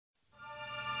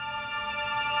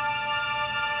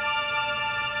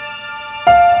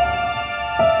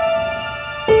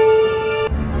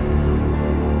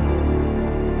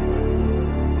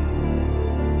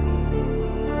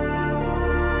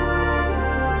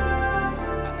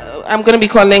I'm going to be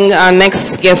calling our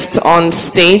next guest on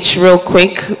stage real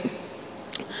quick.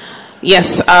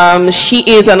 Yes,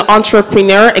 she is an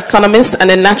entrepreneur, economist,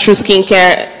 and a natural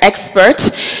skincare expert.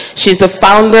 She's the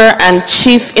founder and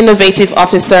chief innovative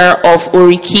officer of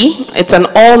Joycee. It's an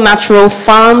all-natural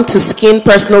farm-to-skin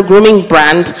personal grooming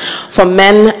brand for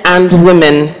men and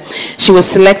women. She was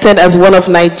selected as one of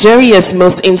Nigeria's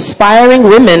most inspiring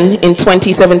women in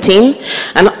 2017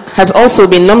 and has also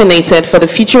been nominated for the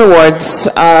Future Awards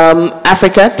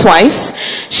Africa twice.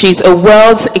 She's a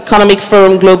World Economic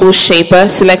Forum Global Shaper,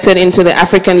 selected into the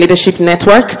African Leadership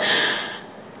Network.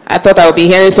 I thought I would be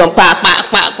hearing some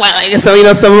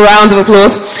some rounds of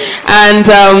applause. And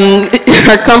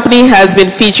her company has been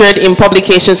featured in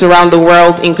publications around the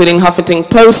world, including Huffington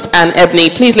Post and Ebony.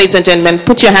 Please, ladies and gentlemen,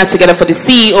 put your hands together for the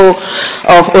CEO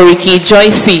of Joycee,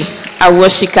 Joycee,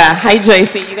 Awosika. Hi,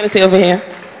 Joycee. You're going to say over here.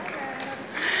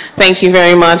 Thank you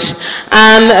very much.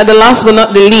 And the last but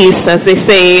not the least, as they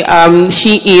say,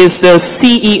 she is the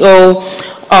CEO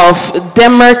of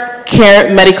Denmark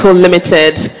Care Medical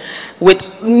Limited, with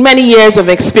many years of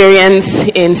experience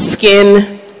in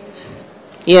skin.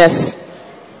 Yes.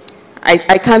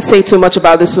 I can't say too much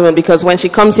about this woman because when she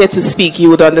comes here to speak, you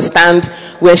would understand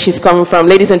where she's coming from.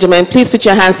 Ladies and gentlemen, please put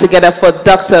your hands together for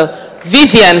Dr.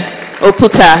 Vivian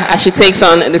Oputa as she takes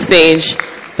on the stage.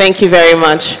 Thank you very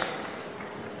much.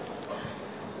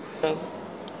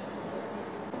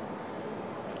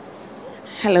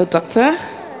 Hello, doctor.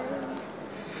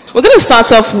 We're going to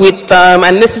start off with,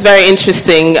 and this is very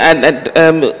interesting,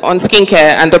 on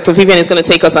skincare, and Dr. Vivian is going to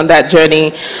take us on that journey,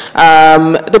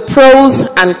 the pros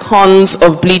and cons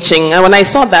of bleaching. And when I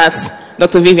saw that,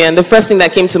 Dr. Vivian, the first thing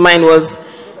that came to mind was,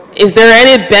 is there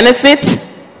any benefit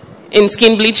in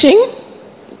skin bleaching?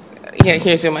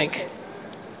 Here's your mic.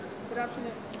 Good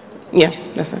afternoon. Yeah,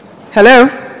 that's it. Hello.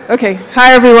 Okay.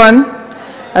 Hi, everyone.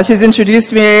 As she's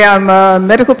introduced me, I'm a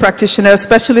medical practitioner,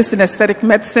 specialist in aesthetic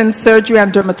medicine, surgery,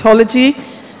 and dermatology.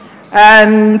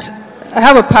 And I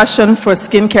have a passion for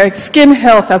skincare, skin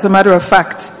health, as a matter of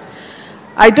fact.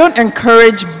 I don't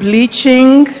encourage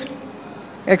bleaching,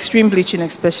 extreme bleaching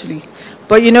especially.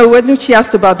 But you know, when she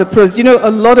asked about the pros, you know,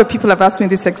 a lot of people have asked me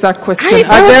this exact question.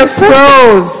 Are there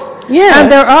pros? Yeah.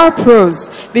 And there are pros.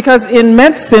 Because in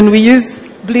medicine, we use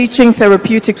bleaching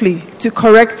therapeutically to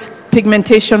correct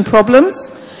pigmentation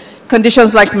problems,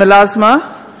 conditions like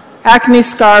melasma, acne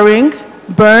scarring,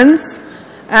 burns,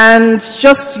 and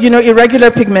just, you know,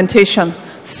 irregular pigmentation.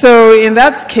 So in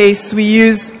that case, we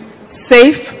use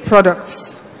safe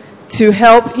products to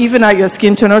help even out your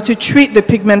skin tone or to treat the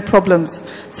pigment problems.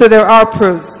 So there are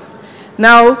pros.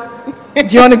 Now, do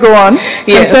you want to go on?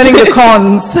 Yes. Concerning the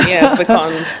cons. Yes, the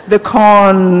cons. The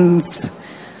cons.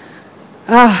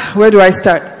 Where do I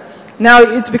start? Now,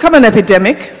 it's become an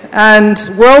epidemic. And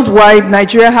worldwide,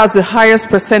 Nigeria has the highest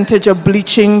percentage of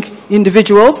bleaching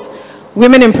individuals,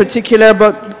 women in particular,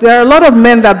 but there are a lot of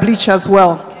men that bleach as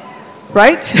well,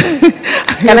 right?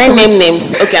 Can I name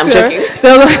names? Okay, I'm joking.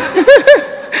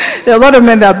 There are a lot of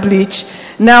men that bleach.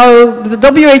 Now, the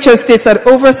WHO states that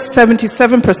over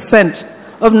 77%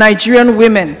 of Nigerian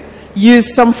women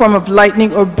use some form of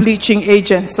lightening or bleaching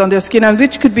agents on their skin, and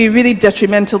which could be really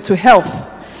detrimental to health.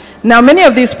 Now, many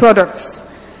of these products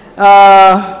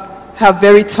have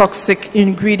very toxic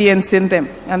ingredients in them,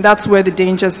 and that's where the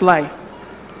dangers lie.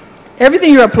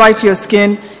 Everything you apply to your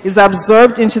skin is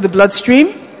absorbed into the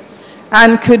bloodstream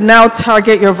and could now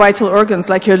target your vital organs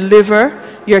like your liver,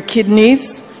 your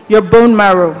kidneys, your bone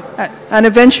marrow, and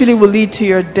eventually will lead to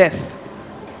your death.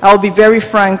 I'll be very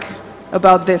frank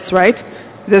about this, right?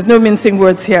 There's no mincing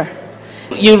words here.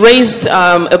 You raised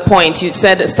a point. You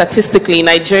said statistically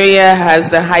Nigeria has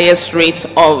the highest rate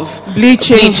of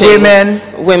bleaching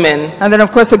women. And then,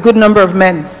 of course, a good number of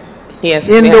men. Yes.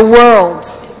 In the world.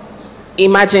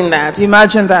 Imagine that.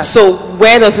 Imagine that. So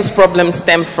where does this problem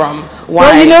stem from?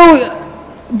 Why? Well, you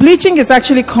know, bleaching is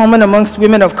actually common amongst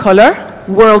women of color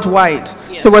worldwide.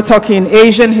 Yes. So we're talking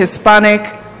Asian,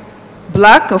 Hispanic,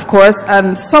 Black, of course,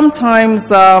 and sometimes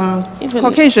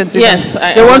Caucasians. Yes.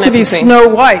 They want to be Snow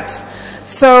White.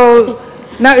 So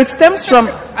now it stems from,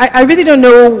 I really don't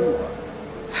know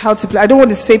how to play. I don't want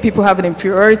to say people have an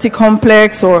inferiority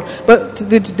complex, but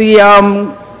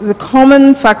the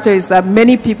common factor is that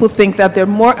many people think that they're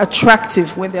more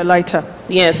attractive when they're lighter.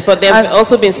 Yes, but there have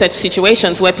also been such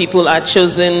situations where people are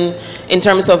chosen in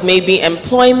terms of maybe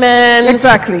employment.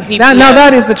 Exactly. Now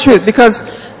that is the truth, because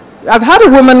I've had a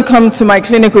woman come to my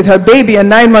clinic with her baby, a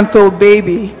 9-month-old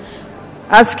baby,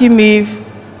 asking me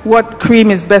what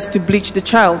cream is best to bleach the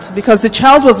child, because the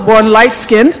child was born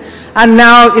light-skinned and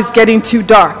now it's getting too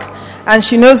dark. And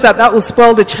she knows that that will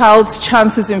spoil the child's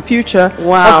chances in future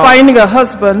of finding a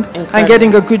husband and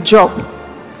getting a good job.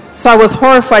 So I was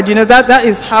horrified. You know, that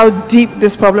is how deep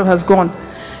this problem has gone.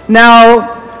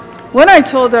 Now, when I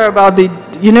told her about the,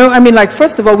 you know, I mean, like,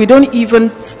 first of all, we don't even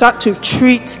start to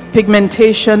treat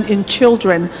pigmentation in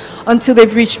children until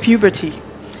they've reached puberty,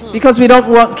 because we don't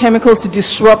want chemicals to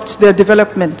disrupt their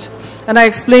development. And I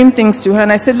explained things to her,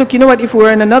 and I said, look, you know what, if we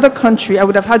were in another country, I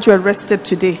would have had you arrested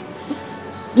today.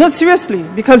 No, seriously,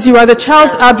 because you are the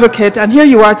child's advocate, and here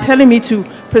you are telling me to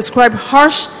prescribe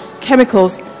harsh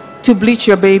chemicals to bleach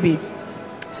your baby.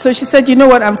 So she said, you know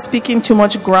what, I'm speaking too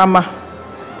much grammar.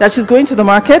 That she's going to the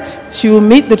market, she will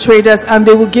meet the traders, and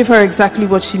they will give her exactly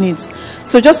what she needs.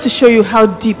 So just to show you how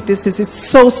deep this is, it's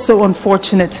so, so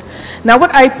unfortunate. Now,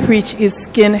 what I preach is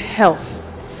skin health.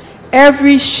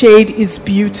 Every shade is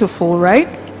beautiful, right?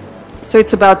 So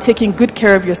it's about taking good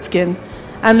care of your skin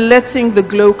and letting the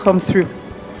glow come through.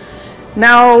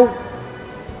 Now,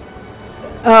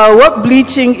 what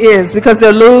bleaching is, because there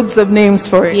are loads of names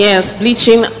for it. Yes,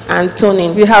 bleaching and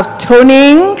toning. We have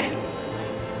toning.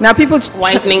 Now people...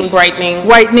 Whitening, brightening.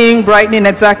 Whitening, brightening,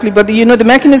 exactly. But you know, the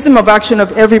mechanism of action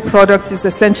of every product is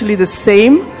essentially the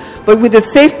same. But with the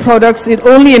safe products, it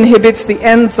only inhibits the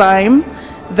enzyme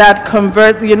that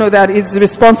converts, you know, that is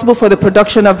responsible for the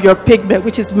production of your pigment,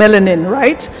 which is melanin,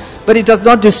 right? But it does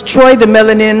not destroy the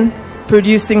melanin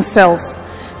producing cells.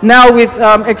 Now with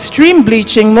extreme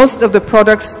bleaching, most of the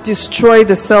products destroy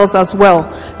the cells as well,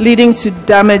 leading to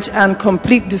damage and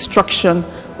complete destruction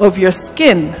of your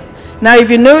skin. Now if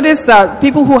you notice that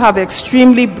people who have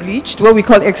extremely bleached, what we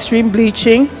call extreme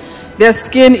bleaching, their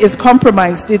skin is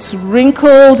compromised. It's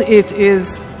wrinkled, it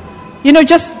is, you know,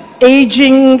 just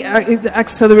aging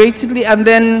acceleratedly, and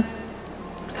then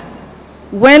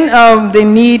when they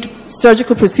need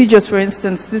surgical procedures, for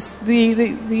instance,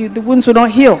 the wounds will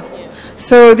not heal.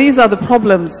 So these are the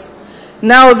problems.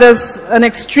 Now there's an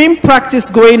extreme practice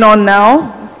going on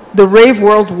now, the rave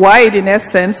worldwide in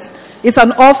essence. It's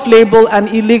an off-label and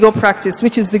illegal practice,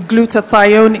 which is the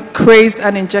glutathione craze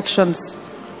and injections.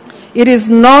 It is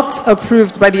not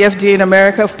approved by the FDA in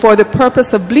America for the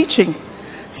purpose of bleaching.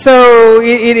 So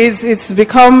it's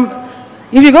become,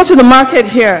 if you go to the market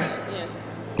here,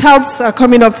 touts are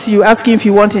coming up to you asking if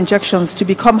you want injections to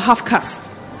become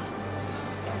half-caste.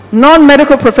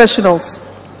 Non-medical professionals.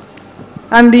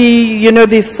 And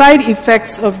the side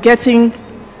effects of getting,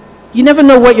 you never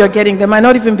know what you're getting. There might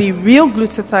not even be real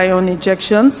glutathione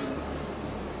injections.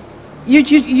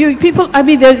 People, I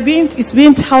mean, it's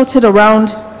being touted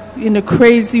around in a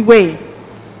crazy way.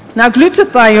 Now,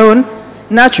 glutathione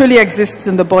naturally exists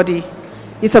in the body.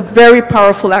 It's a very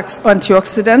powerful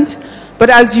antioxidant, but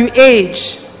as you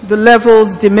age, the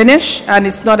levels diminish and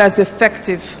it's not as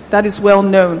effective. That is well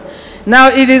known. Now,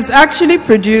 it is actually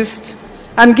produced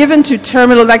and given to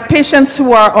terminal, like patients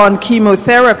who are on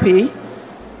chemotherapy.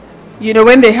 You know,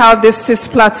 when they have this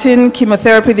cisplatin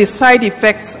chemotherapy, the side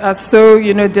effects are so,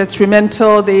 you know,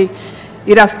 detrimental.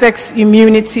 It affects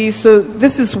immunity. So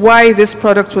this is why this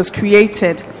product was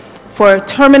created, for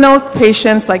terminal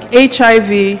patients like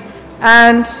HIV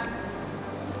and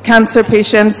cancer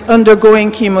patients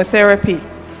undergoing chemotherapy,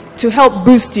 to help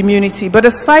boost immunity. But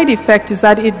a side effect is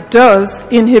that it does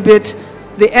inhibit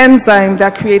the enzyme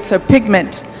that creates a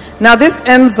pigment. Now this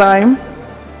enzyme,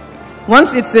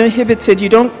 once it's inhibited, you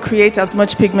don't create as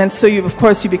much pigment, so of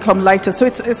course you become lighter. So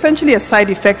it's essentially a side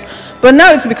effect. But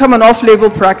now it's become an off-label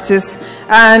practice,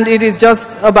 and it is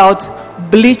just about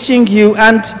bleaching you.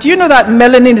 And do you know that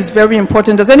melanin is very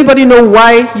important? Does anybody know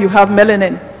why you have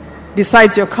melanin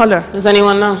besides your color? Does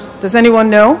anyone know? Does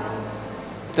anyone know?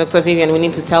 Dr. Vivian, we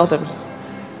need to tell them.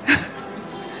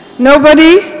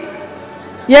 Nobody?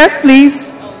 Yes, please.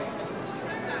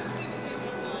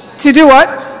 To do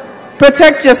what?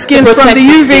 Protect your skin from the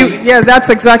UV. Yeah, that's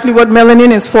exactly what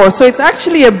melanin is for. So it's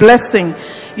actually a blessing.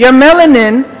 Your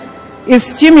melanin is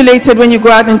stimulated when you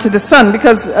go out into the sun,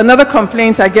 because another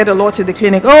complaint I get a lot in the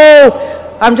clinic,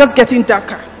 oh, I'm just getting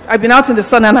darker. I've been out in the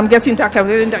sun and I'm getting darker.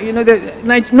 You know,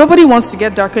 nobody wants to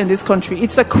get darker in this country.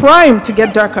 It's a crime to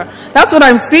get darker. That's what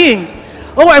I'm seeing.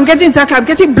 Oh, I'm getting darker, I'm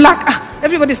getting black.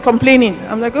 Everybody's complaining.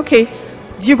 I'm like, okay,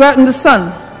 do you go out in the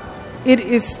sun? It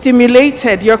is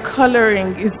stimulated, your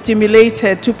coloring is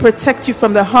stimulated to protect you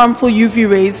from the harmful UV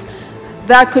rays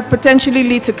that could potentially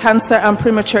lead to cancer and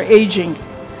premature aging.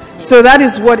 So that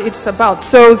is what it's about.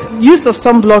 So use of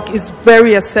sunblock is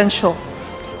very essential.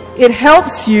 It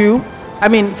helps you, I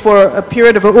mean, for a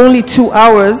period of only 2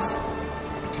 hours,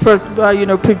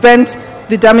 prevent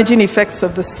the damaging effects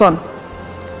of the sun.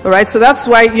 All right, so that's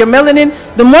why your melanin,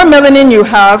 the more melanin you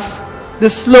have, the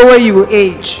slower you will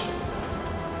age.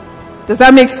 Does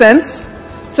that make sense?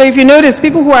 So if you notice,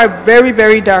 people who are very,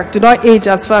 very dark do not age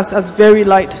as fast as very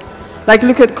light. Like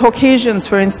look at Caucasians,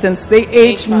 for instance. They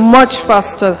age much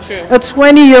faster. True. A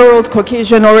 20-year-old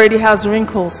Caucasian already has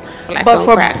wrinkles. Black but don't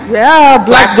for crack. Yeah,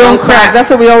 black don't crack. That's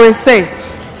what we always say.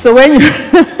 So when you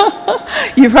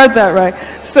you've heard that, right?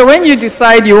 So when you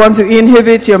decide you want to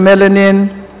inhibit your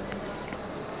melanin,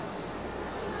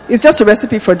 it's just a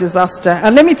recipe for disaster.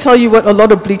 And let me tell you what a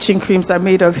lot of bleaching creams are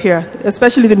made of here,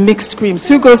 especially the mixed creams.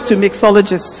 Who goes to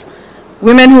mixologists?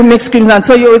 Women who mix creams and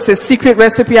tell you, oh, it's a secret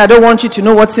recipe. I don't want you to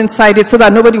know what's inside it so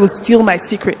that nobody will steal my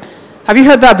secret. Have you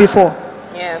heard that before?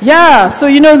 Yes. Yeah. So,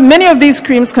 you know, many of these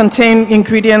creams contain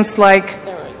ingredients like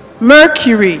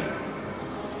mercury,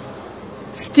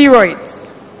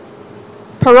 steroids,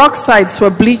 peroxides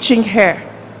for bleaching hair,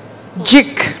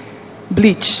 jik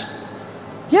bleach.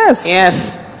 Yes.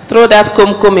 Yes. Throw that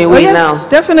kum away now.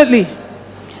 Definitely.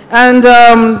 And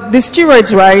the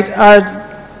steroids, right, are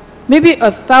maybe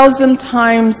 1,000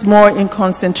 times more in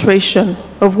concentration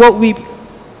of what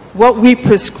we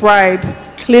prescribe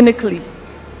clinically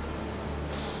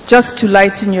just to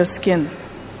lighten your skin.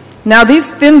 Now,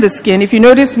 these thin the skin. If you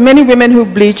notice, many women who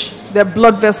bleach, their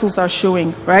blood vessels are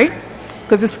showing, right?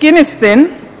 Because the skin is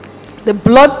thin, the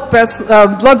blood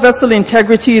vessel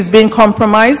integrity is being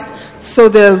compromised, so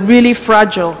they're really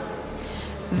fragile.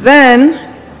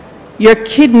 Then your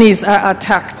kidneys are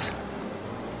attacked.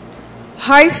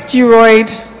 High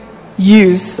steroid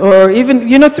use, or even,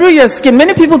 you know, through your skin.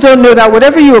 Many people don't know that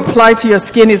whatever you apply to your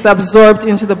skin is absorbed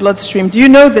into the bloodstream. Do you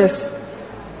know this?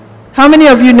 How many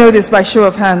of you know this by show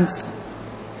of hands?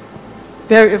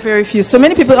 Very, very few. So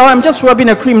many people, oh, I'm just rubbing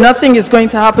a cream. Nothing is going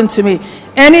to happen to me.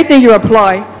 Anything you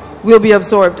apply will be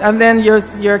absorbed. And then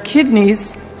your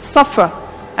kidneys suffer.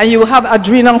 And you will have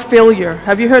adrenal failure.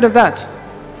 Have you heard of that?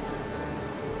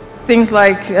 Things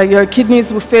like your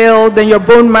kidneys will fail, then your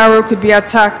bone marrow could be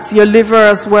attacked, your liver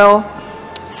as well.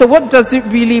 So what does it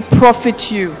really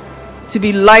profit you to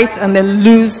be light and then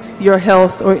lose your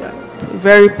health or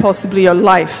very possibly your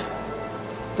life?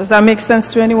 Does that make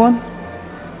sense to anyone?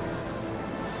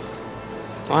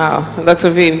 Wow, Dr.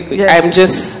 V, Yeah.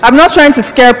 I'm not trying to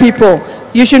scare people.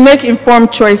 You should make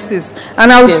informed choices.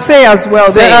 And I would say as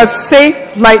well, there are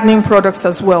safe lightening products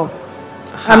as well.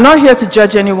 I'm not here to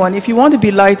judge anyone. If you want to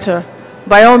be lighter,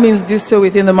 by all means do so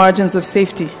within the margins of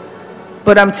safety.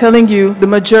 But I'm telling you, the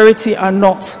majority are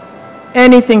not.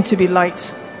 Anything to be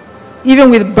light. Even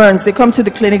with burns, they come to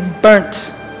the clinic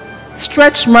burnt.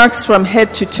 Stretch marks from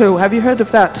head to toe. Have you heard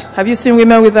of that? Have you seen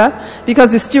women with that?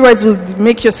 Because the steroids will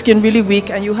make your skin really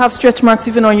weak and you have stretch marks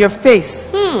even on your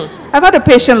face. I've had a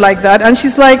patient like that and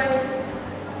she's like,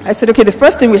 I said, okay, the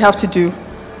first thing we have to do,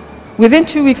 within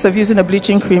 2 weeks of using a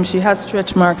bleaching cream, she has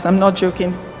stretch marks, I'm not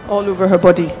joking, all over her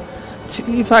body.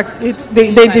 In fact,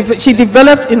 she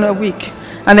developed in a week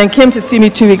and then came to see me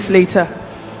 2 weeks later.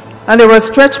 And there were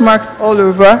stretch marks all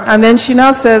over. And then she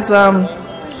now says,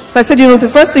 so I said, you know, the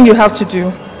first thing you have to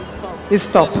do is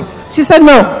stop. She said,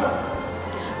 no,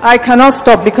 I cannot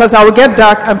stop because I will get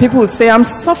dark and people will say I'm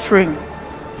suffering.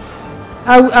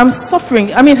 I'm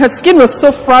suffering. I mean, her skin was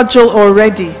so fragile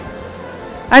already.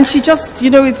 And she just, you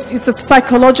know, it's a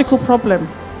psychological problem.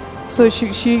 So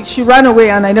she ran away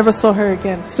and I never saw her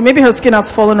again. So maybe her skin has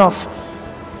fallen off.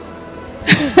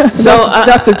 So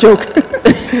that's a joke.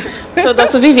 So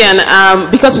Dr. Vivian,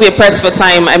 because we're pressed for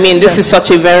time, I mean, this is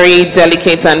such a very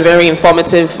delicate and very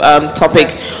informative topic.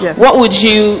 Yes. What would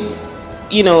you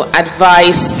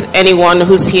advise anyone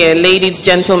who's here, ladies,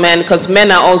 gentlemen, because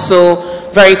men are also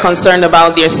very concerned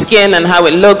about their skin and how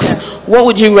it looks. Yes. What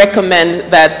would you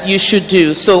recommend that you should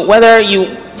do? So whether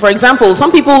you, for example,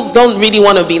 some people don't really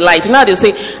want to be light. Now they'll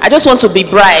say, I just want to be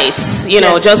bright,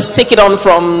 yes. Just take it on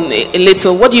from a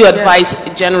little. What do you advise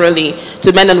generally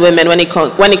to men and women when it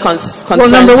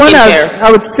concerns number one, skincare?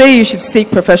 I would say you should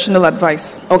seek professional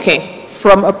advice. Okay.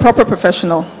 From a proper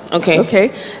professional. Okay.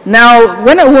 Okay. Now,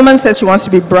 when a woman says she wants to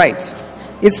be bright,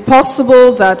 it's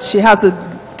possible that she has a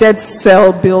dead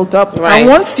cell buildup. Right. And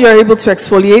once you're able to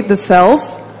exfoliate the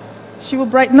cells, she will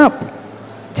brighten up.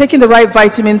 Taking the right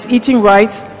vitamins, eating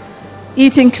right,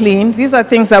 eating clean, these are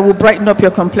things that will brighten up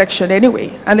your complexion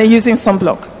anyway. And then using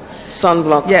sunblock.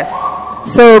 Sunblock. Yes.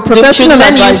 So professional advice.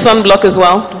 Should men use sunblock as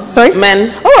well? Sorry?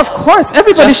 Men? Oh, of course.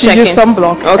 Everybody Just should use checking.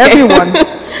 sunblock. Okay. Everyone.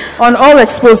 On all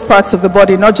exposed parts of the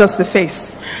body, not just the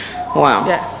face. Wow.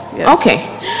 Yes. Yes. Okay.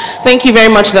 Thank you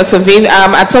very much, Dr. Viv.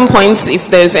 At some point, if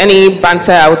there's any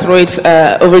banter, I will throw it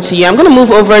over to you. I'm going to move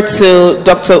over to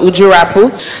Dr.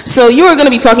 Rapu. So you are going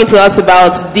to be talking to us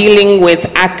about dealing with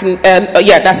acne.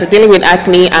 Dealing with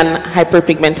acne and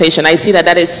hyperpigmentation. I see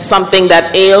that is something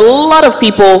that a lot of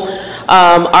people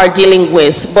are dealing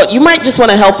with. But you might just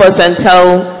want to help us and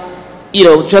tell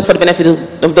just for the benefit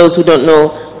of those who don't know,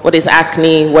 what is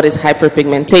acne, what is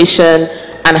hyperpigmentation,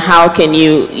 and how can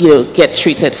you get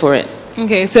treated for it?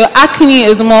 Okay, so acne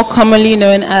is more commonly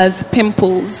known as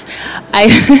pimples.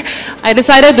 I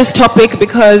decided this topic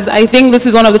because I think this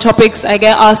is one of the topics I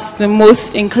get asked the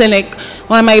most in clinic.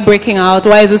 Why am I breaking out?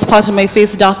 Why is this part of my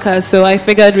face darker? So I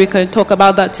figured we could talk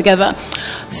about that together.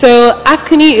 So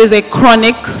acne is a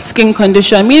chronic skin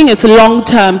condition, meaning it's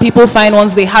long-term. People find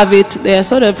once they have it, they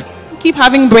sort of keep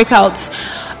having breakouts.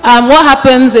 What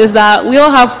happens is that we all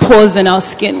have pores in our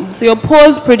skin. So your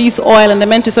pores produce oil and they're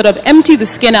meant to sort of empty the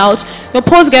skin out. Your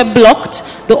pores get blocked,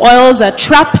 the oils are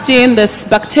trapped in, there's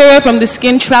bacteria from the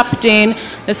skin trapped in,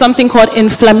 there's something called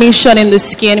inflammation in the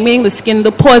skin, meaning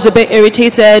the pore is a bit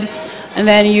irritated, and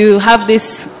then you have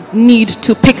this need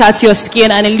to pick at your skin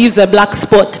and it leaves a black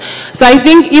spot. So I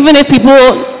think even if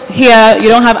people here, you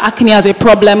don't have acne as a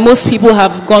problem, most people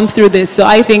have gone through this. So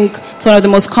I think it's one of the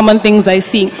most common things I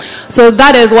see. So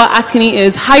that is what acne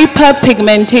is.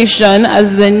 Hyperpigmentation,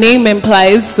 as the name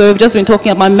implies. So we've just been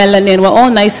talking about melanin. We're all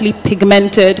nicely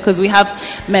pigmented because we have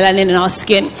melanin in our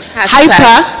skin.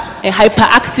 Hyper, a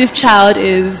hyperactive child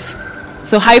is,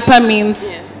 so hyper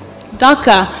means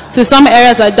darker. So some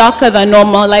areas are darker than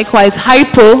normal. Likewise,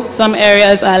 hypo, some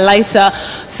areas are lighter.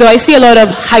 So I see a lot of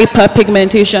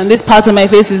hyperpigmentation. This part of my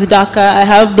face is darker. I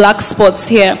have black spots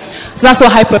here. So that's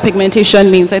what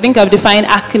hyperpigmentation means. I think I've defined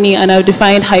acne and I've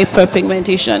defined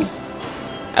hyperpigmentation.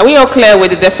 Are we all clear with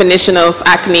the definition of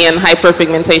acne and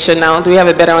hyperpigmentation now? Do we have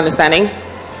a better understanding?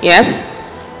 Yes?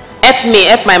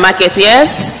 Ep my market,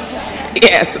 yes?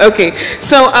 Yes, okay.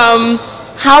 So,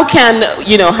 how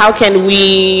can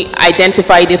we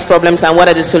identify these problems and what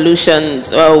are the solutions,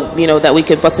 that we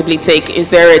can possibly take? Is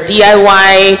there a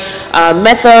DIY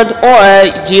method,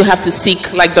 or do you have to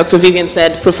seek, like Dr. Vivian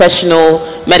said, professional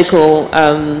medical?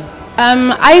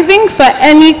 I think for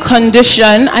any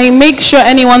condition, I make sure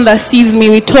anyone that sees me,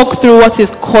 we talk through what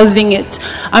is causing it.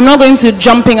 I'm not going to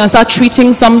jump in and start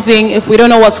treating something if we don't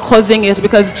know what's causing it,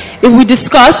 because if we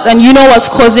discuss and you know what's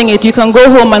causing it, you can go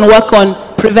home and work on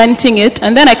preventing it,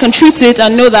 and then I can treat it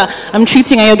and know that I'm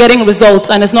treating and you're getting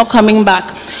results and it's not coming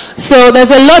back. So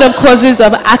there's a lot of causes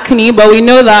of acne, but we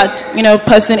know that,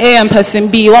 person A and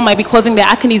person B, what might be causing their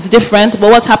acne is different,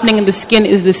 but what's happening in the skin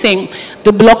is the same,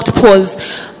 the blocked pores.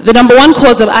 The number one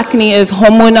cause of acne is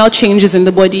hormonal changes in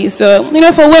the body. So,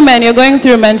 for women, you're going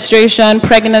through menstruation,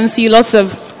 pregnancy, lots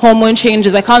of hormone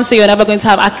changes. I can't say you're never going to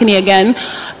have acne again.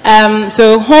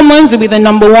 So hormones will be the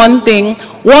number one thing.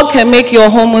 What can make your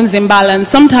hormones imbalanced?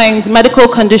 Sometimes medical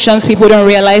conditions people don't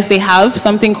realize they have,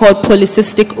 something called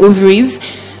polycystic ovaries.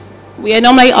 We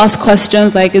normally ask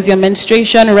questions like, is your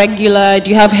menstruation regular? Do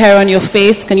you have hair on your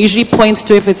face? Can usually point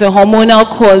to if it's a hormonal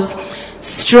cause.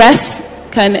 Stress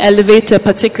can elevate a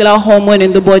particular hormone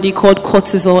in the body called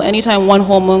cortisol. Anytime one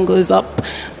hormone goes up,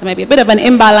 there might be a bit of an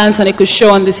imbalance and it could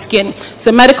show on the skin.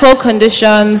 So medical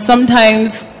conditions,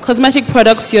 sometimes cosmetic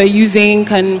products you're using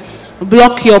can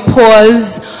block your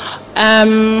pores.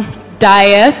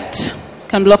 Diet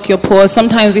can block your pores.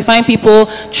 Sometimes we find people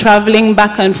traveling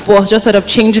back and forth, just sort of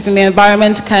changes in the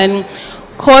environment can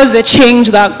cause a change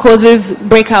that causes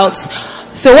breakouts.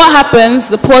 So what happens?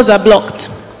 The pores are blocked.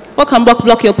 What can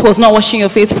block your pores? Not washing your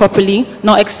face properly,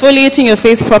 not exfoliating your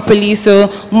face properly,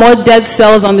 so more dead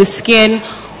cells on the skin.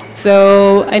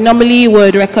 So I normally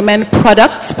would recommend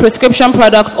products, prescription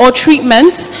products, or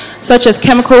treatments such as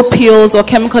chemical peels or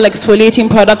chemical exfoliating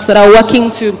products that are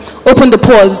working to open the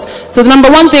pores. So the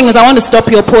number one thing is I want to stop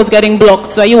your pores getting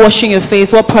blocked. So are you washing your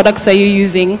face? What products are you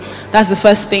using? That's the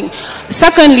first thing.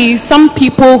 Secondly, some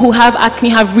people who have acne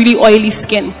have really oily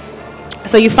skin.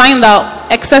 So you find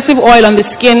that excessive oil on the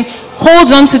skin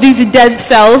holds on to these dead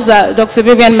cells that Dr.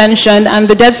 Vivian mentioned, and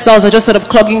the dead cells are just sort of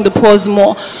clogging the pores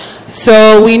more.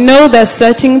 So we know there's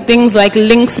certain things like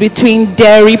links between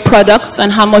dairy products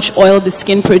and how much oil the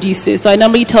skin produces. So I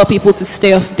normally tell people to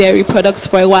stay off dairy products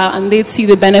for a while and they'd see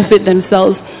the benefit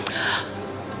themselves.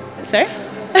 Sorry?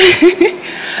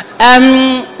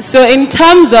 So in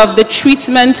terms of the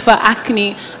treatment for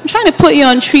acne, I'm trying to put you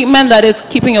on treatment that is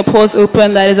keeping your pores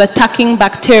open, that is attacking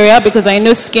bacteria, because I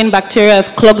know skin bacteria is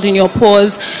clogged in your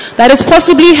pores, that is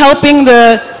possibly helping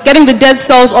getting the dead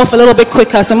cells off a little bit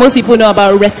quicker. So most people know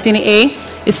about retin A.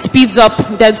 It speeds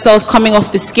up dead cells coming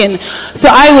off the skin. So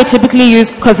I would typically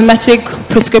use cosmetic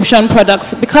prescription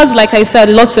products because, like I said,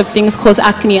 lots of things cause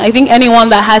acne. I think anyone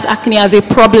that has acne as a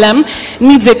problem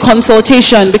needs a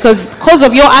consultation because cause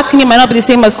of your acne might not be the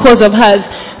same as cause of hers.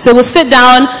 So we'll sit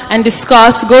down and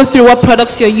discuss, go through what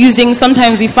products you're using.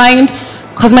 Sometimes we find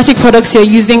cosmetic products you're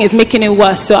using is making it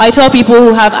worse. So I tell people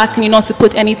who have acne not to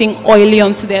put anything oily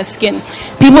onto their skin.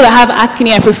 People that have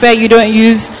acne, I prefer you don't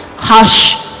use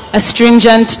harsh,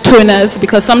 astringent toners,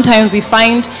 because sometimes we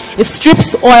find it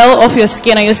strips oil off your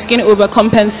skin and your skin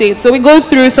overcompensates. So we go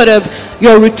through sort of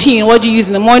your routine. What do you use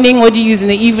in the morning? What do you use in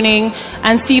the evening?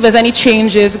 And see if there's any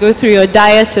changes. Go through your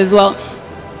diet as well.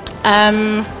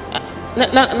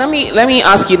 Let me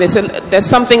ask you this. There's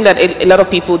something that a lot of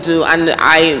people do, and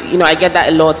I get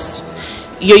that a lot.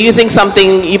 You're using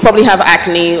something, you probably have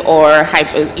acne or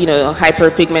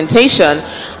hyperpigmentation,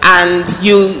 and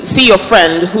you see your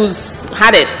friend who's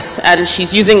had it and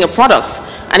she's using a product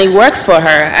and it works for her,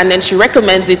 and then she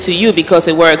recommends it to you because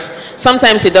it works.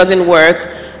 Sometimes it doesn't work,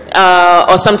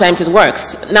 or sometimes it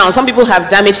works. Now, some people have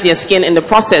damaged their skin in the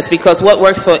process because what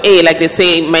works for A, like they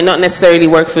say, might not necessarily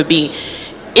work for B.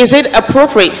 Is it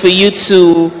appropriate for you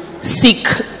to seek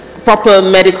proper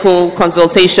medical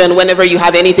consultation whenever you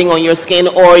have anything on your skin,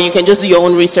 or you can just do your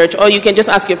own research, or you can just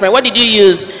ask your friend, what did you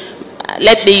use?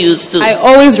 Let me use too. I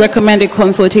always recommend a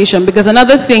consultation, because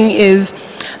another thing is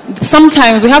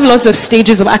sometimes we have lots of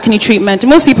stages of acne treatment.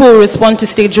 Most people will respond to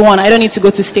stage 1. I don't need to go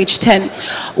to stage 10.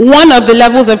 One of the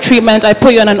levels of treatment, I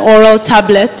put you on an oral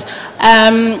tablet,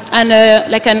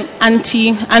 like an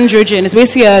anti-androgen. It's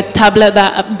basically a tablet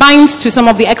that binds to some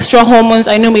of the extra hormones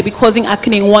I know may be causing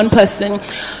acne in one person.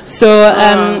 So,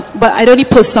 but I already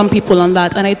put some people on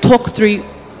that, and I talk through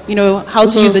how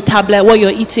to use the tablet, what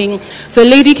you're eating. So a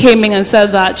lady came in and said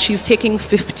that she's taking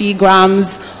 50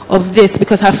 grams of this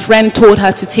because her friend told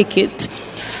her to take it.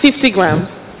 50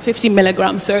 grams? 50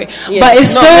 milligrams, sorry. Yeah. But it's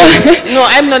still... No,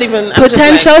 I'm not even...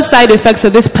 potential side effects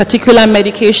of this particular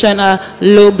medication are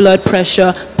low blood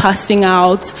pressure, passing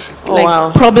out,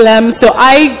 problems. So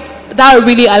that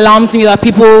really alarms me that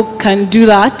people can do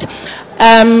that.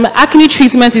 Acne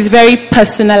treatment is very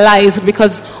personalized,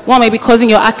 because what may be causing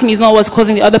your acne is not what's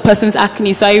causing the other person's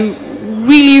acne. So I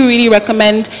really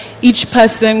recommend each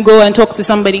person go and talk to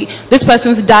somebody. This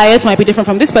person's diet might be different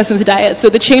from this person's diet, so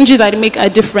the changes I'd make are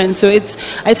different. So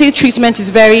I'd say treatment is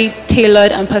very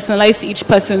tailored and personalized to each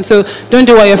person. So don't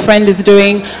do what your friend is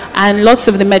doing. And lots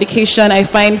of the medication I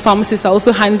find pharmacists are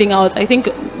also handing out, I think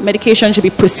medication should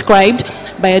be prescribed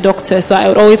by a doctor. So I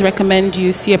would always recommend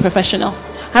you see a professional.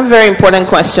 I have a very important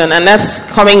question, and that's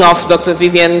coming off Dr.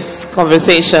 Vivian's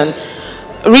conversation.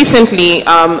 Recently,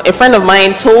 a friend of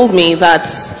mine told me that,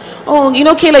 oh,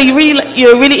 Kayla,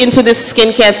 you're really into this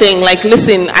skincare thing. Like,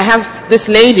 listen, I have this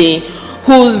lady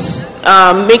who's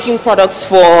making products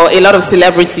for a lot of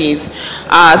celebrities.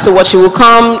 So what she will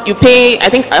come, you pay, I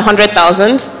think,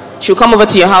 100,000. She'll come over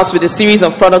to your house with a series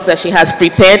of products that she has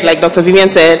prepared. Like Dr. Vivian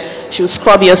said, she'll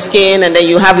scrub your skin, and then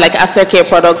you have like aftercare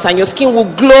products, and your skin will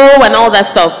glow and all that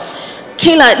stuff.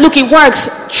 Kayla, look, it works.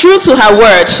 True to her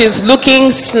word, she's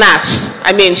looking snatched.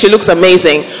 I mean, she looks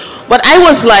amazing. But I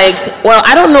was like, well,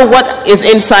 I don't know what is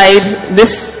inside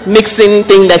this mixing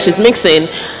thing that she's mixing,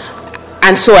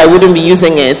 and so I wouldn't be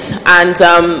using it. And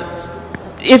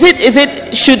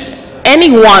should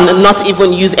anyone not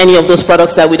even use any of those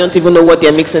products that we don't even know what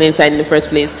they're mixing inside in the first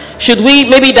place? Should we,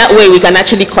 maybe that way we can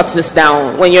actually cut this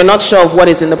down when you're not sure of what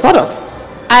is in the product?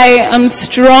 I am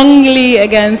strongly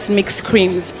against mixed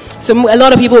creams. So a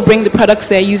lot of people bring the products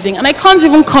they're using, and I can't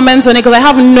even comment on it because I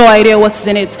have no idea what's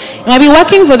in it. It might be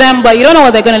working for them, but you don't know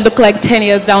what they're going to look like 10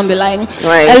 years down the line.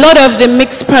 Right. A lot of the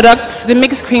mixed products, the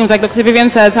mixed creams, like Dr.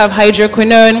 Vivian says, have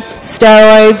hydroquinone,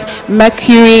 steroids,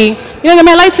 mercury. They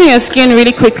may lighten your skin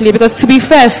really quickly, because to be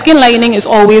fair, skin lightening is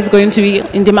always going to be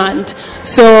in demand.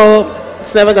 So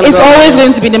it's never going to It's always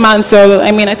going to be demand. So,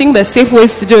 I mean, I think there's safe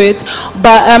ways to do it.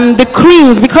 But the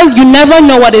creams, because you never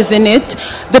know what is in it,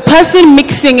 the person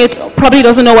mixing it probably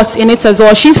doesn't know what's in it as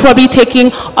well. She's probably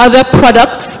taking other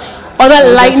products,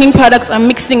 other lightening products, and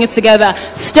mixing it together.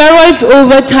 Steroids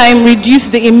over time reduce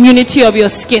the immunity of your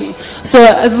skin. So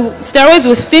as steroids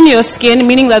will thin your skin,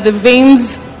 meaning that the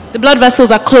veins, the blood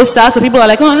vessels are closer, so people are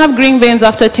like, oh, I have green veins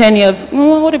after 10 years.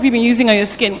 What have you been using on your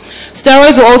skin?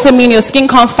 Steroids will also mean your skin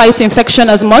can't fight infection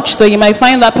as much, so you might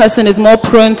find that person is more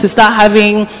prone to start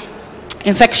having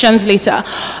infections later.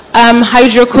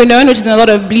 Hydroquinone, which is in a lot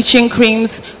of bleaching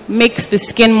creams, makes the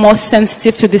skin more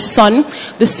sensitive to the sun.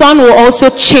 The sun will also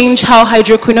change how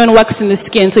hydroquinone works in the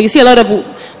skin. So you see a lot of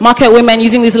market women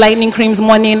using these lightening creams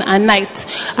morning and night,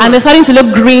 and they're starting to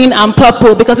look green and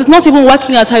purple because it's not even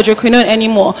working as hydroquinone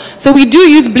anymore. So we do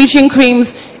use bleaching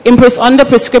creams under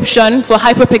prescription for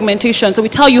hyperpigmentation. So we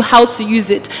tell you how to use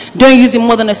it. Don't use it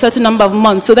more than a certain number of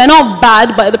months. So they're not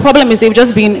bad, but the problem is they've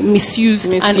just been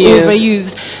misused and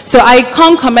overused. So I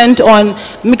can't comment on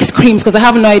mixed creams because I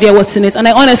have no idea what's in it. And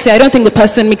honestly, I don't think the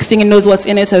person mixing it knows what's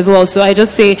in it as well. So I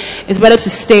just say it's better to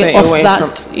stay off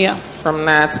that. Yeah. from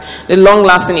that. The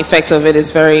long-lasting effect of it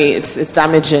is it's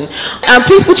damaging.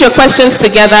 Please put your questions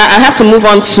together. I have to move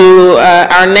on to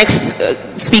our next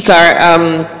speaker.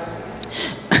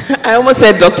 I almost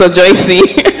said Dr.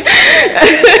 Joycee.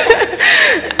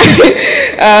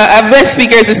 Our best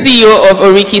speaker is the CEO of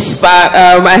Oriki Spa.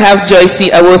 I have Joycee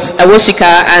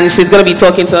Awosika, and she's going to be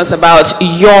talking to us about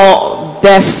your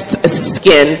best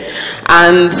skin.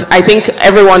 And I think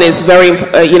everyone is very,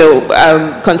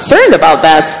 concerned about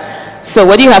that. So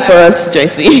what do you have for us,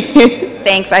 Joycee?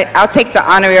 Thanks. I'll take the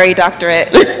honorary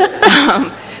doctorate.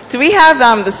 Do we have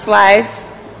the slides?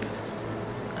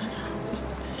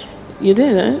 You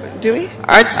did, huh? Do we?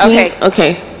 Our team?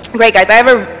 Okay. Great, guys. I have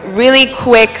a really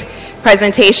quick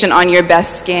presentation on your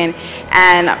best skin.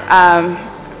 And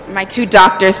my two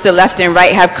doctors to the left and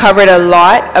right have covered a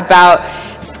lot about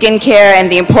skincare and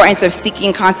the importance of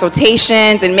seeking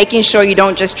consultations and making sure you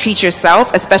don't just treat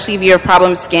yourself, especially if you have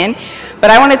problem skin. But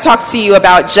I want to talk to you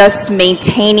about just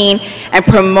maintaining and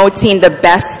promoting the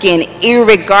best skin,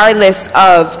 irregardless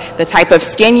of the type of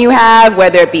skin you have,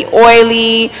 whether it be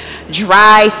oily,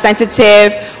 dry,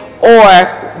 sensitive,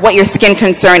 or what your skin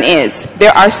concern is.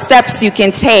 There are steps you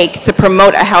can take to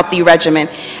promote a healthy regimen,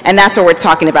 and that's what we're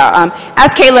talking about.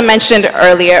 As Kayla mentioned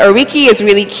earlier, Oriki is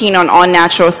really keen on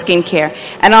all-natural skincare,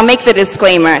 and I'll make the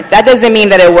disclaimer, that doesn't mean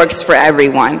that it works for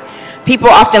everyone. People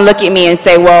often look at me and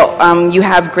say, well, you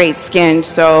have great skin,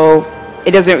 so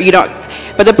it doesn't, you don't.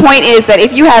 But the point is that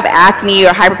if you have acne or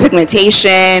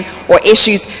hyperpigmentation or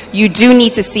issues, you do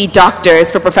need to see doctors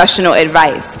for professional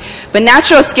advice. But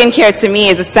natural skincare to me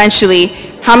is essentially,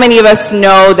 how many of us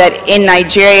know that in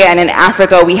Nigeria and in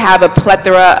Africa we have a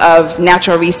plethora of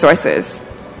natural resources?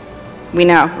 We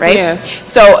know, right? Yes.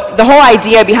 So the whole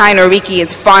idea behind Oriki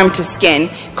is farm to skin,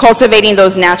 cultivating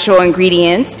those natural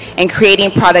ingredients and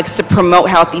creating products to promote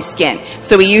healthy skin.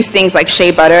 So we use things like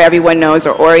shea butter, everyone knows,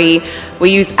 or ori. We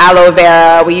use aloe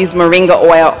vera, we use moringa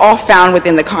oil, all found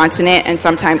within the continent and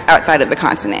sometimes outside of the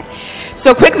continent.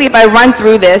 So quickly, if I run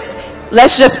through this,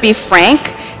 let's just be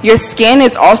frank. Your skin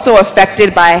is also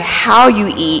affected by how you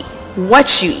eat,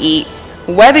 what you eat,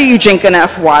 whether you drink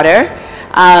enough water,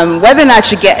 whether or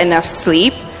not you get enough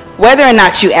sleep, whether or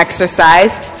not you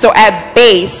exercise. So at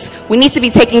base, we need to be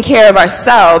taking care of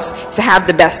ourselves to have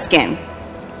the best skin.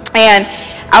 And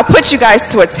I'll put you guys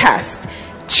to a test.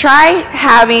 Try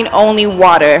having only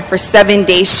water for 7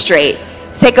 days straight.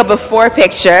 Take a before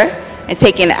picture and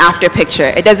take an after picture.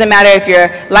 It doesn't matter if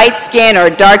you're light skin or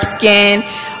dark skin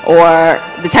or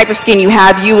the type of skin you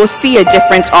have, you will see a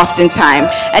difference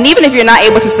oftentimes. And even if you're not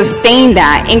able to sustain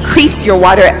that, increase your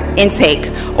water intake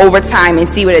over time and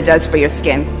see what it does for your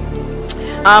skin.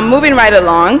 Moving right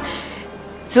along,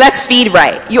 so that's feed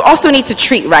right. You also need to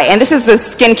treat right. And this is the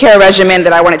skincare regimen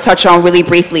that I want to touch on really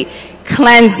briefly.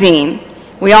 Cleansing.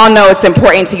 We all know it's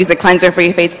important to use a cleanser for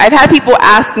your face. I've had people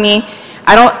ask me,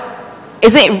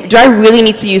 do I really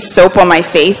need to use soap on my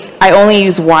face? I only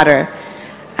use water.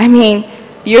 I mean,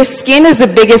 your skin is the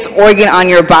biggest organ on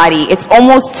your body. It's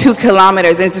almost 2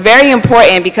 kilometers, and it's very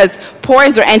important because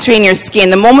pores are entering your skin.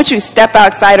 The moment you step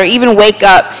outside or even wake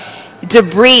up,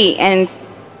 debris and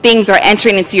things are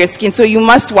entering into your skin, so you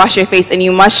must wash your face and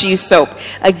you must use soap.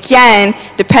 Again,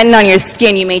 depending on your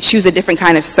skin, you may choose a different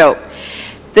kind of soap.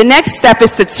 The next step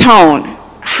is to tone.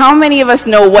 How many of us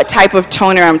know what type of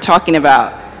toner I'm talking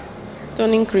about?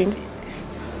 Toning cream.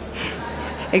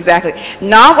 Exactly.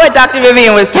 Not what Dr.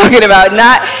 Vivian was talking about.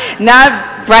 Not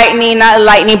brightening, not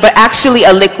lightening, but actually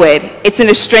a liquid. It's an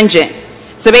astringent.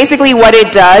 So basically what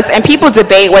it does, and people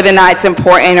debate whether or not it's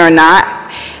important or not,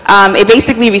 it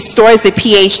basically restores the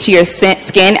pH to your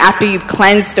skin after you've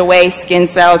cleansed away skin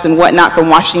cells and whatnot from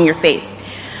washing your face.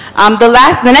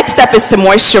 The next step is to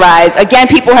moisturize. Again,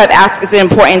 people have asked, is it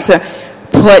important to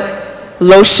put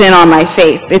lotion on my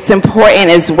face? It's important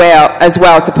as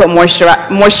well to put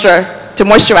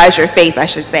moisturize your face, I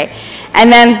should say.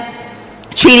 And then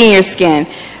treating your skin.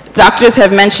 Doctors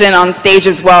have mentioned on stage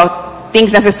as well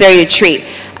things necessary to treat.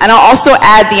 And I'll also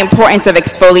add the importance of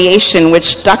exfoliation,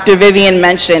 which Dr. Vivian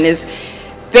mentioned, is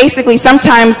basically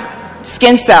sometimes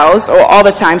skin cells, or all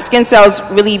the time, skin cells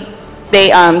really,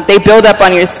 they build up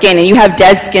on your skin and you have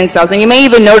dead skin cells. And you may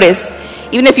even notice,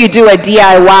 even if you do a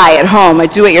DIY at home, or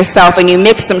do it yourself, and you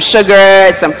mix some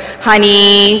sugar, some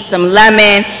honey, some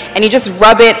lemon, and you just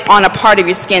rub it on a part of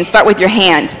your skin, start with your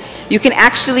hand, you can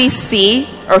actually see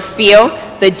or feel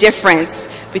the difference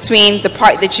between the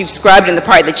part that you've scrubbed and the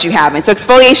part that you haven't. So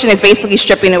exfoliation is basically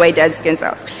stripping away dead skin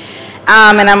cells.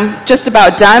 And I'm just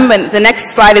about done, but the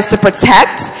next slide is to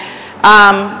protect.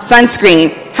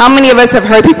 Sunscreen. How many of us have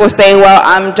heard people say, well,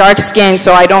 I'm dark skinned,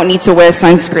 so I don't need to wear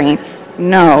sunscreen?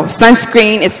 No,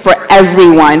 sunscreen is for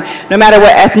everyone, no matter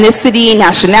what ethnicity,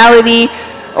 nationality,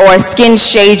 or skin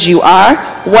shade you are.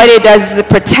 What it does is it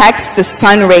protects the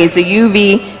sun rays, the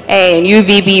UVA and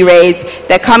UVB rays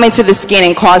that come into the skin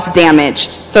and cause damage.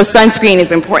 So sunscreen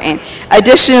is important.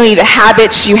 Additionally, the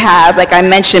habits you have, like I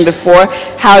mentioned before,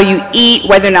 how you eat,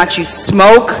 whether or not you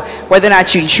smoke, whether or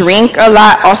not you drink a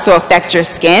lot, also affect your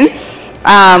skin.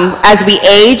 As we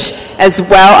age as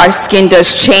well, our skin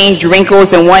does change,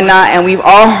 wrinkles and whatnot, and we've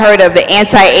all heard of the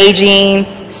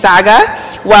anti-aging saga.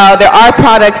 Well, there are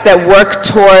products that work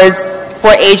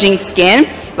for aging skin,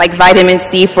 like vitamin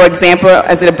C, for example,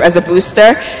 as a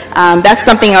booster. That's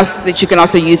something else that you can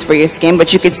also use for your skin,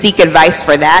 but you could seek advice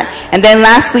for that. And then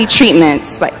lastly,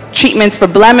 treatments, like treatments for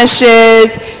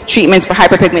blemishes, treatments for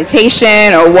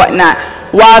hyperpigmentation or whatnot.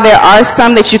 While there are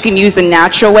some that you can use the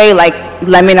natural way, like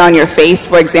lemon on your face,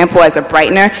 for example, as a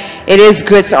brightener, it is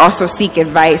good to also seek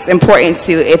advice, important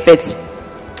to if it's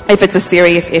a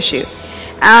serious issue.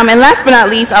 And last but not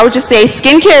least, I would just say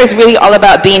skincare is really all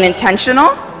about being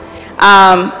intentional.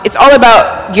 It's all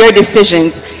about your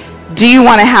decisions. Do you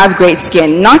want to have great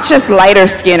skin? Not just lighter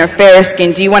skin or fairer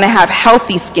skin. Do you want to have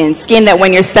healthy skin? Skin that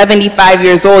when you're 75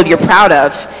 years old, you're proud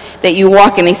of. That you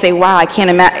walk and they say, wow, I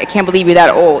can't believe you're that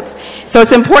old. So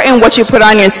it's important what you put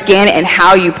on your skin and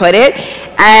how you put it.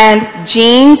 And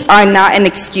genes are not an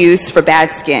excuse for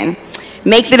bad skin.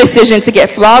 Make the decision to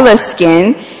get flawless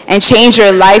skin and change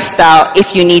your lifestyle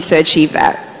if you need to achieve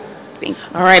that.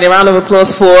 All right, a round of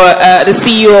applause for the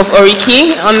CEO of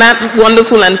Awosika. On that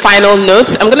wonderful and final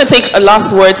note, I'm going to take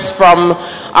last words from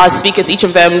our speakers, each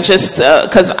of them, just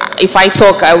because if I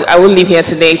talk, I will leave here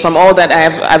today from all that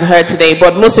I've heard today.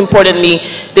 But most importantly,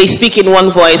 they speak in one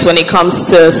voice when it comes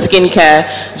to skincare,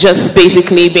 just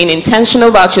basically being intentional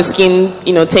about your skin,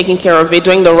 you know, taking care of it,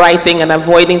 doing the right thing and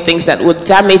avoiding things that would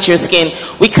damage your skin.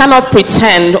 We cannot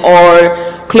pretend or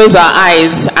close our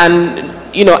eyes and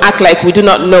act like we do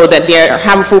not know that there are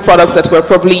harmful products that we're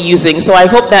probably using. So I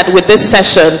hope that with this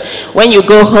session, when you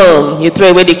go home, you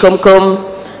throw away the cum-cum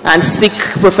and seek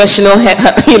professional help.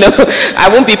 I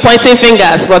won't be pointing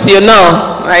fingers, but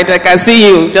right? I can see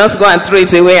you. Just go and throw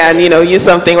it away and, use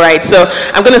something right. So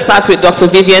I'm going to start with Dr.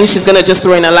 Vivian. She's going to just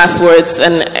throw in her last words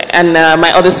and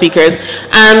my other speakers.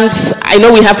 And I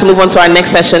know we have to move on to our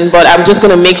next session, but I'm just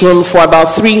going to make room for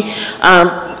about three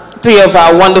of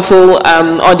our wonderful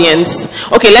audience.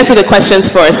 Okay, let's do the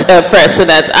questions first so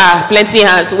that plenty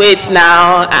hands. Wait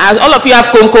now. All of you have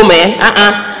kumkume.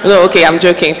 No, okay, I'm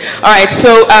joking. All right,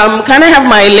 so can I have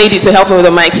my lady to help me with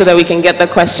the mic so that we can get the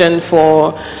question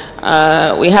for,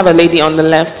 we have a lady on the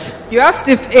left. You asked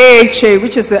if AHA,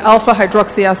 which is the alpha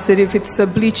hydroxy acid, if it's a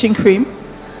bleaching cream?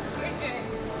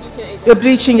 A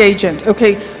bleaching agent,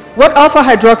 okay. What alpha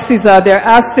hydroxys are? They're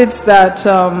acids that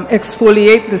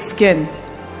exfoliate the skin.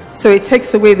 So it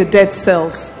takes away the dead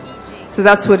cells. So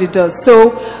that's what it does.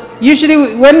 So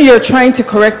usually when you're trying to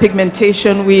correct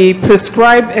pigmentation, we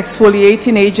prescribe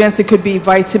exfoliating agents. It could be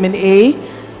vitamin A.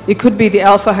 It could be the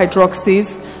alpha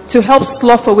hydroxys to help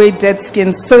slough away dead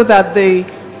skin so that the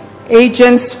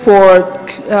agents for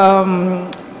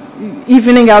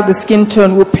evening out the skin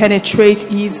tone will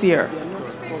penetrate easier.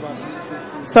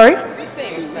 Sorry?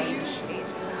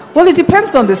 Well, it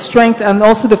depends on the strength and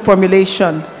also the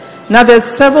formulation. Now, there's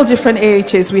several different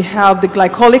AHAs. We have the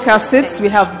glycolic acids, we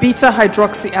have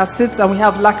beta-hydroxy acids, and we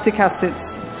have lactic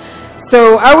acids.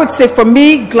 So I would say for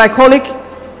me, glycolic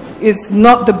is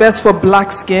not the best for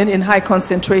black skin in high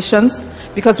concentrations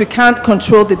because we can't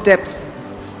control the depth.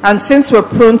 And since we're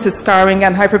prone to scarring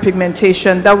and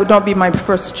hyperpigmentation, that would not be my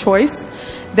first choice.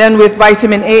 Then with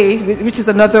vitamin A, which is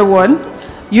another one,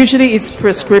 usually it's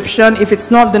prescription. If it's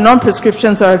not, the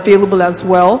non-prescriptions are available as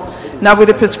well. Now with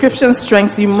the prescription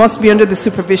strength, you must be under the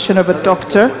supervision of a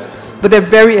doctor, but they're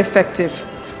very effective.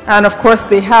 And of course,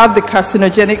 they have the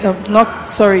carcinogenic,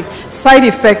 side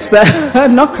effects that are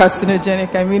not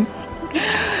carcinogenic. I mean,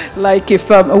 like if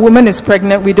a woman is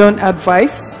pregnant, we don't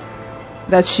advise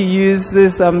that she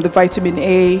uses the vitamin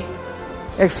A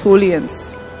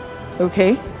exfoliants,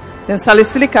 okay? Then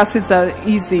salicylic acids are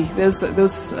easy.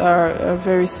 Those are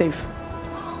very safe.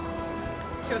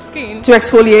 Your skin. To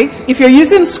exfoliate. If you're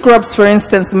using scrubs, for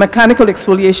instance, the mechanical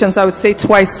exfoliations, I would say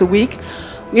twice a week.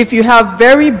 If you have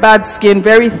very bad skin,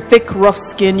 very thick, rough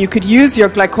skin, you could use your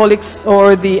glycolics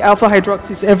or the alpha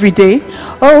hydroxys every day.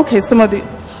 Oh, okay,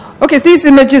 okay, these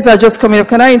images are just coming up.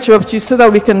 Can I interrupt you so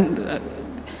that we can,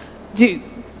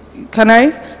 can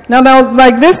I? Now,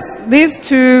 like these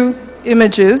two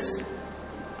images,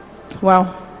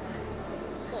 wow.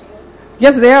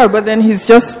 Yes, they are, but then he's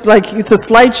just like, it's a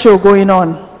slideshow going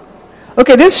on.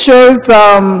 Okay, this shows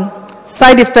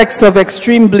side effects of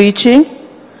extreme bleaching.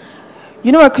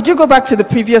 You know what, could you go back to the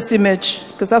previous image?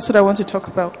 Because that's what I want to talk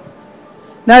about.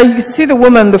 Now you can see the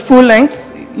woman, the full length.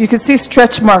 You can see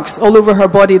stretch marks all over her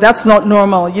body. That's not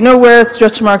normal. You know where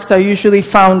stretch marks are usually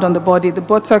found on the body? The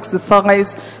buttocks, the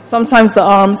thighs, sometimes the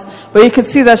arms. But you can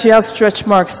see that she has stretch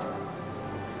marks.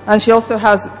 And she also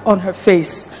has on her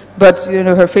face. But, you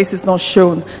know, her face is not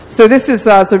shown. So this is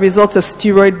as a result of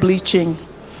steroid bleaching.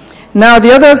 Now,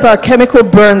 the others are chemical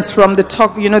burns from the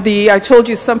top. You know, I told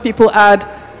you some people add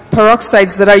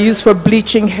peroxides that are used for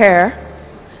bleaching hair.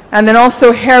 And then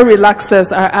also hair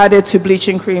relaxers are added to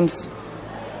bleaching creams.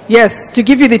 Yes, to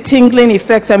give you the tingling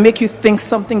effect and make you think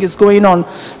something is going on.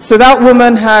 So that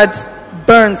woman had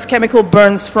burns, chemical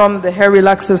burns from the hair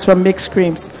relaxers from mixed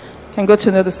creams. Can go to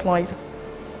another slide.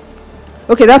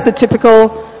 Okay, that's a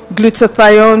typical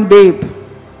glutathione babe.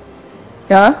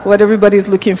 Yeah, what everybody's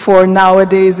looking for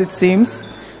nowadays, it seems.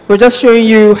 We're just showing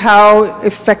you how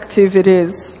effective it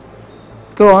is.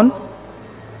 Go on.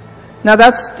 Now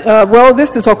that's, well,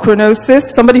 this is ochronosis,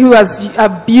 somebody who has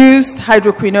abused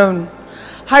hydroquinone.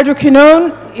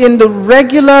 Hydroquinone in the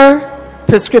regular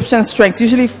prescription strength,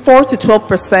 usually 4 to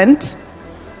 12%.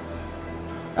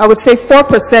 I would say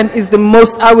 4% is the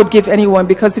most I would give anyone,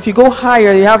 because if you go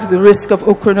higher, you have the risk of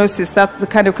ochronosis. That's the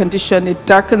kind of condition. It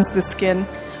darkens the skin,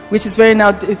 which is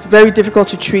it's very difficult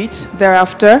to treat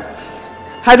thereafter.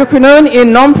 Hydroquinone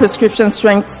in non-prescription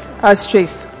strength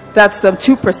strength, that's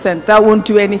 2%. That won't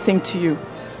do anything to you,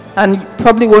 and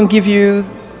probably won't give you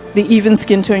the even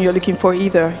skin tone you're looking for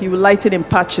either. You will light it in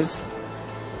patches.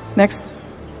 Next.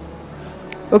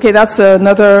 Okay, that's a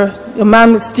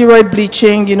man with steroid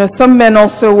bleaching. You know, some men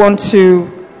also want to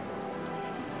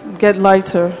get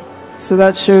lighter. So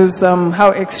that shows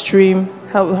how extreme,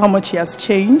 how much he has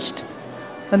changed.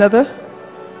 Another.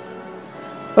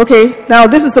 Okay, now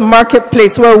this is a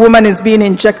marketplace where a woman is being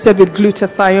injected with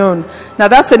glutathione. Now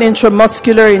that's an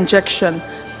intramuscular injection.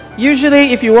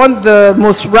 Usually, if you want the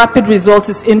most rapid results,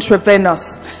 it's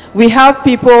intravenous. We have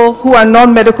people who are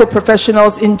non-medical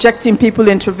professionals injecting people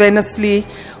intravenously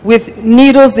with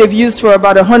needles they've used for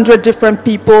about 100 different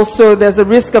people, so there's a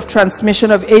risk of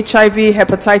transmission of HIV,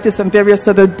 hepatitis, and various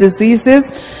other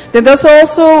diseases. Then there's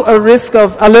also a risk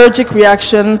of allergic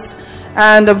reactions,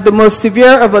 and the most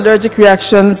severe of allergic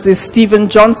reactions is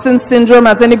Stevens-Johnson syndrome.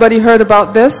 Has anybody heard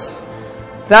about this?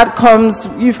 That comes,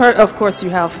 you've heard, of course you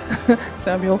have,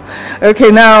 Samuel.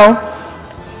 Okay, now,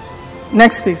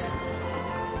 next please.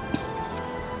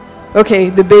 Okay,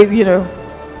 the base, you know,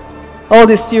 all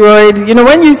the steroid. You know,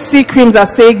 when you see creams that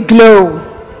say glow,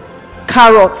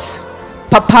 carrot,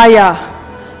 papaya,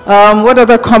 what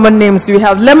other common names do we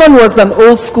have? Lemon was an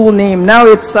old school name. Now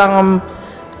it's,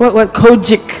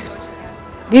 Kojic.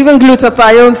 Even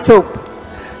glutathione soap.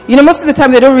 You know, most of the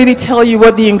time they don't really tell you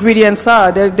what the ingredients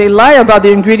are. They lie about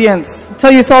the ingredients.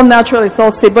 Tell you it's all natural, it's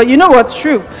all safe. But you know what's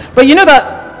true? But you know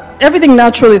that everything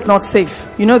natural is not safe.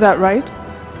 You know that, right?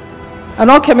 And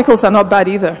all chemicals are not bad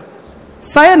either.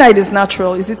 Cyanide is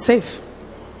natural. Is it safe?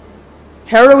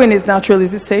 Heroin is natural.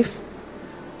 Is it safe?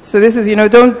 So this is, you know,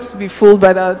 don't be fooled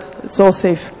by that. It's all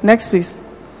safe. Next, please.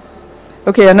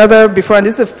 Okay, another before. And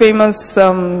this is a famous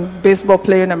baseball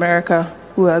player in America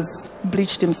who has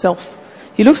bleached himself.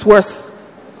 He looks worse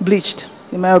bleached,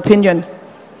 in my opinion.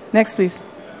 Next, please.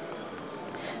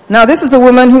 Now, this is a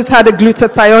woman who's had a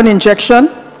glutathione injection.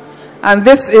 And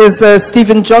this is a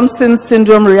Stevens-Johnson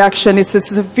syndrome reaction. It's a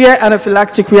severe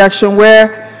anaphylactic reaction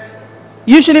where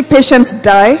usually patients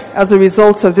die as a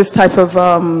result of this type of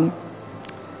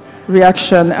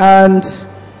reaction. And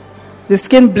the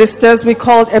skin blisters, we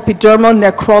call it epidermal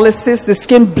necrolysis. The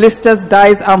skin blisters,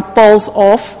 dies, and falls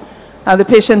off. And the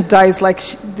patient dies like,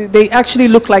 they actually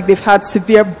look like they've had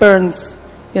severe burns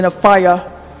in a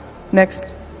fire.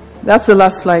 Next. That's the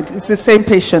last slide. It's the same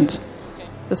patient.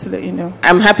 Just to let you know.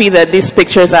 I'm happy that these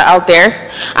pictures are out there.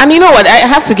 And you know what? I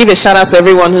have to give a shout out to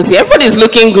everyone who's here. Everybody's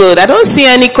looking good. I don't see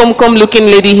any cum-cum looking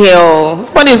lady here.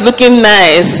 Everybody's looking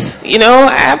nice. You know,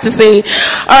 I have to say.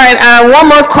 All right, one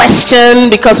more question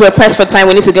because we're pressed for time.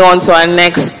 We need to go on to our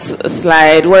next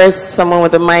slide. Where's someone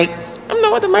with the mic? I'm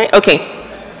not with the mic. Okay.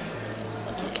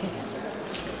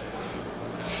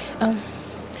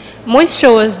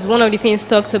 Moisture was one of the things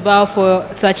talked about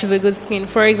to achieve a good skin.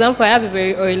 For example, I have a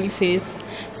very oily face,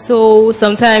 so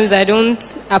sometimes I don't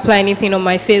apply anything on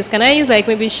my face. Can I use like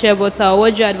maybe shea butter, or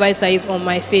what do you advise I use on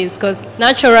my face? Because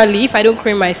naturally, if I don't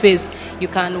cream my face, you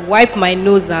can wipe my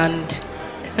nose and...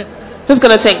 Who's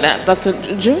going to take that? Dr.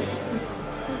 Ju?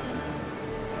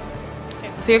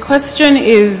 So your question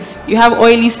is, you have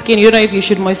oily skin, you don't know if you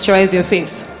should moisturize your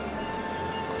face.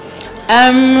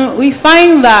 We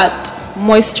find that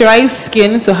moisturized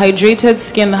skin, so hydrated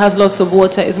skin that has lots of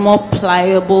water, is more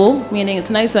pliable, meaning it's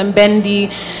nice and bendy.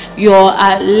 You're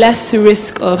at less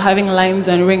risk of having lines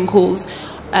and wrinkles,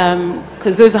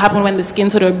 because those happen when the skin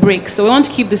sort of breaks. So we want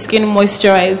to keep the skin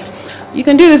moisturized. You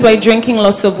can do this by drinking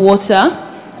lots of water.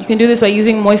 You can do this by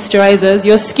using moisturizers.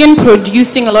 Your skin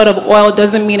producing a lot of oil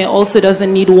doesn't mean it also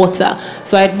doesn't need water.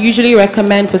 So I'd usually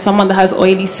recommend for someone that has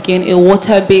oily skin a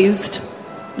water-based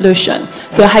lotion.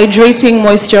 So hydrating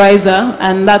moisturizer,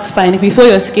 and that's fine. If you feel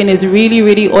your skin is really,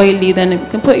 really oily, then you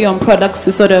can put you on products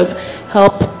to sort of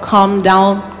help calm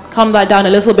that down a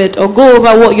little bit, or go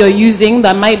over what you're using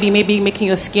that might be maybe making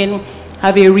your skin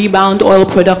have a rebound oil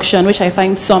production, which I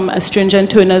find some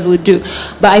astringent toners would do.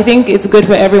 But I think it's good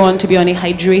for everyone to be on a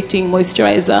hydrating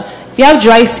moisturizer. If you have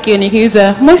dry skin, you can use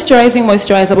a moisturizing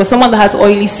moisturizer, but someone that has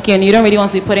oily skin, you don't really want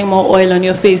to be putting more oil on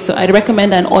your face, so I'd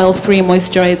recommend an oil-free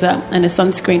moisturizer and a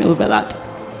sunscreen over that.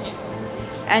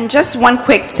 And just one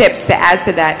quick tip to add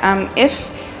to that.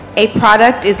 If a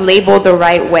product is labeled the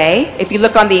right way, if you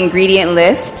look on the ingredient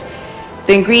list,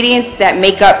 the ingredients that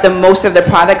make up the most of the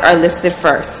product are listed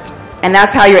first. And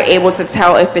that's how you're able to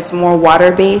tell if it's more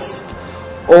water-based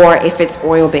or if it's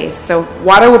oil-based. So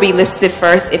water will be listed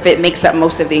first if it makes up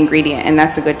most of the ingredient, and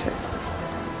that's a good tip.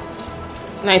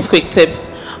 Nice quick tip.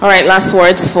 All right, last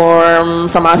words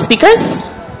from our speakers.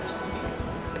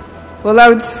 Well, I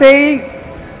would say,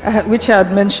 which I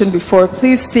had mentioned before,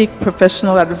 please seek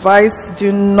professional advice.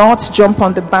 Do not jump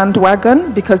on the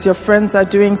bandwagon because your friends are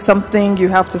doing something you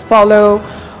have to follow,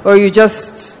 or you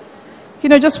just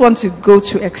want to go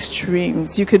to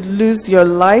extremes. You could lose your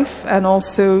life and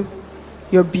also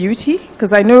your beauty.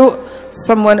 Because I know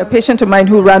a patient of mine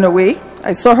who ran away.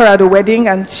 I saw her at a wedding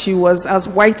and she was as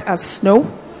white as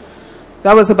snow.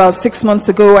 That was about 6 months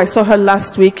ago. I saw her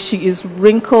last week. She is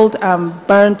wrinkled and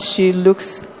burnt. She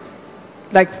looks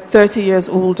like 30 years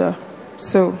older.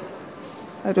 So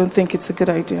I don't think it's a good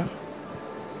idea.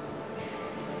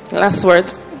 Last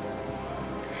words.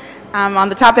 On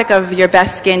the topic of your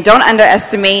best skin, don't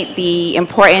underestimate the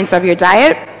importance of your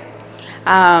diet.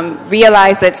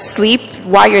 Realize that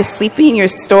while you're sleeping, your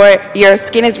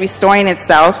skin is restoring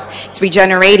itself. It's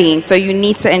regenerating. So you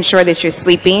need to ensure that you're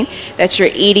sleeping, that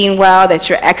you're eating well, that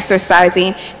you're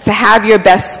exercising. To have your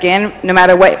best skin, no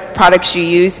matter what products you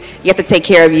use, you have to take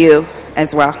care of you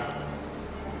as well.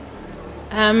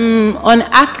 On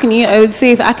acne, I would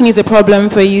say if acne is a problem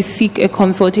for you, seek a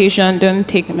consultation. Don't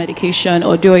take medication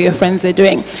or do what your friends are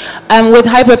doing. With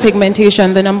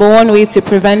hyperpigmentation, the #1 way to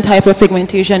prevent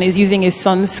hyperpigmentation is using a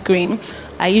sunscreen.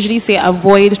 I usually say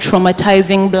avoid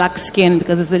traumatizing black skin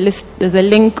because there's a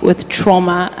link with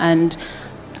trauma and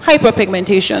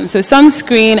hyperpigmentation. So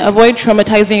sunscreen, avoid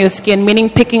traumatizing your skin, meaning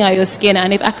picking at your skin,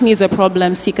 and if acne is a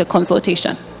problem, seek a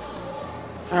consultation.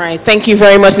 All right, thank you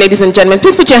very much, ladies and gentlemen.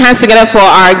 Please put your hands together for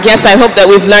our guests. I hope that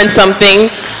we've learned something.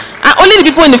 Only the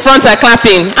people in the front are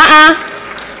clapping.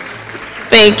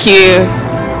 Thank you.